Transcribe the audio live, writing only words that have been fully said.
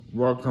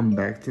Welcome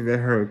back to the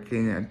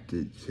Hurricane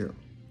Update Show.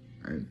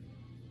 I'm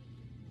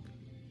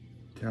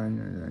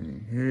Tanya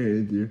Dunning. Here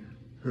is your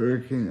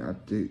hurricane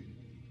update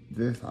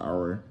this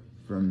hour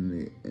from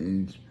the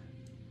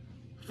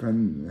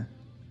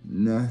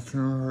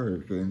National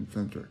Hurricane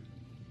Center,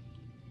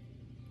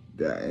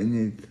 the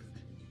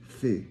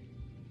NHC.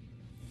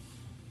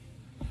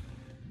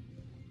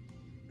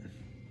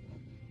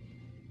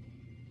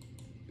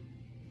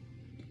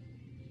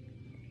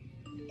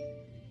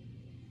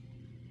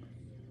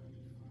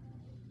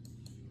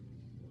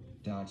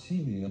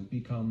 Celia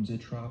becomes a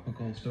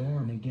tropical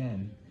storm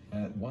again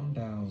at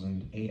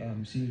 1000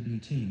 AM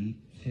CDT,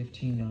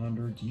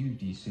 1500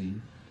 UTC.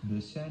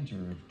 The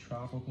center of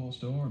Tropical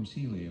Storm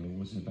Celia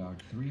was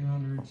about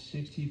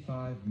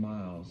 365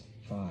 miles,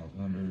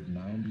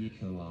 590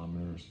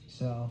 kilometers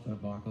south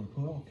of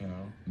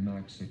Acapulco,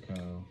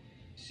 Mexico.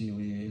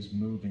 Celia is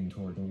moving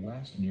toward the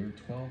west near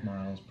 12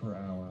 miles per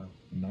hour,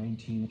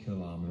 19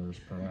 kilometers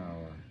per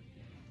hour.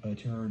 A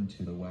turn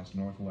to the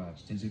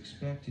west-northwest is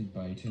expected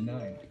by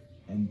tonight,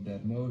 and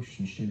that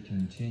motion should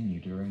continue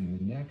during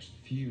the next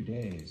few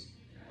days.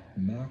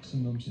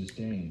 Maximum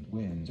sustained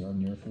winds are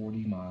near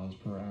 40 miles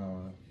per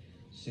hour,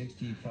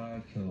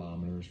 65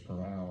 kilometers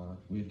per hour,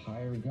 with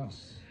higher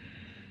gusts.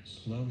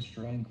 Slow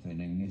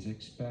strengthening is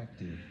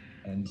expected,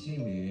 and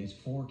Celia is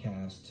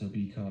forecast to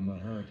become a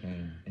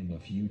hurricane in a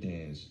few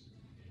days.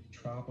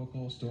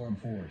 Tropical storm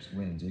force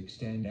winds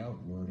extend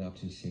outward up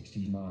to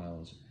 60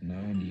 miles,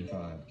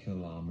 95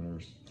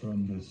 kilometers,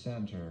 from the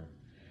center.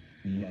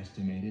 The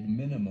estimated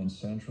minimum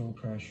central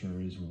pressure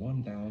is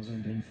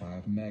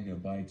 1,005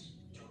 megabytes,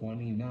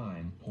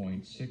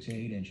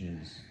 29.68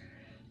 inches.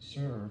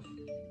 Surf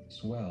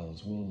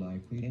swells will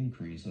likely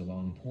increase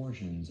along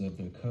portions of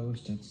the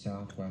coast of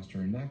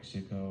southwestern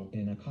Mexico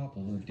in a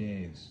couple of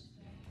days.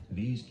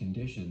 These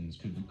conditions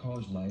could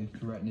cause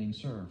life-threatening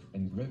surf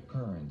and rip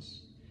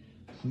currents.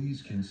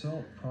 Please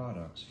consult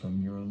products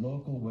from your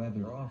local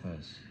weather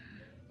office.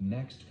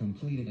 Next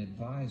completed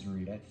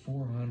advisory at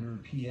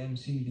 400 p.m.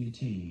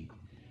 CDT.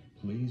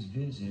 Please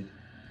visit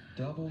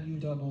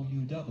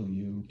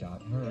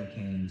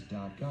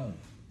www.hurricanes.gov.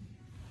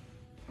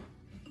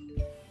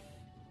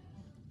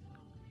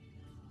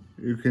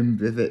 You can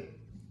visit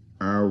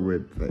our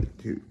website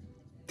too,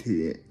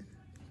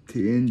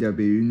 TNW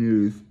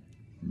News,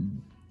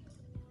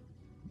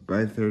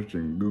 by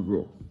searching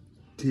Google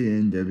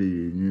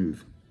TNW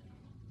News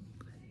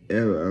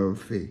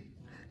LLC,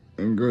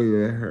 and go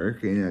to the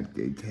Hurricane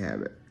Update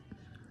tab.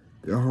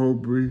 The whole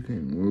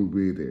briefing will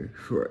be there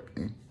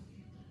shortly.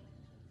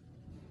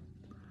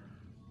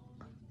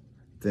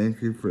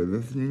 Thank you for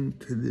listening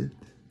to this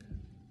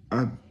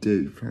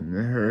update from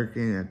the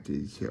Hurricane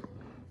Update Show.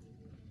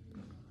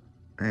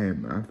 I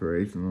am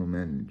Operational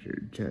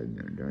Manager Chad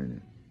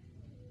Nardone.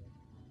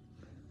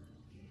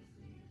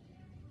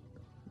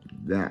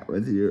 That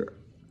was your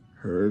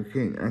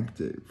Hurricane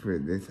Update for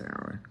this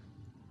hour.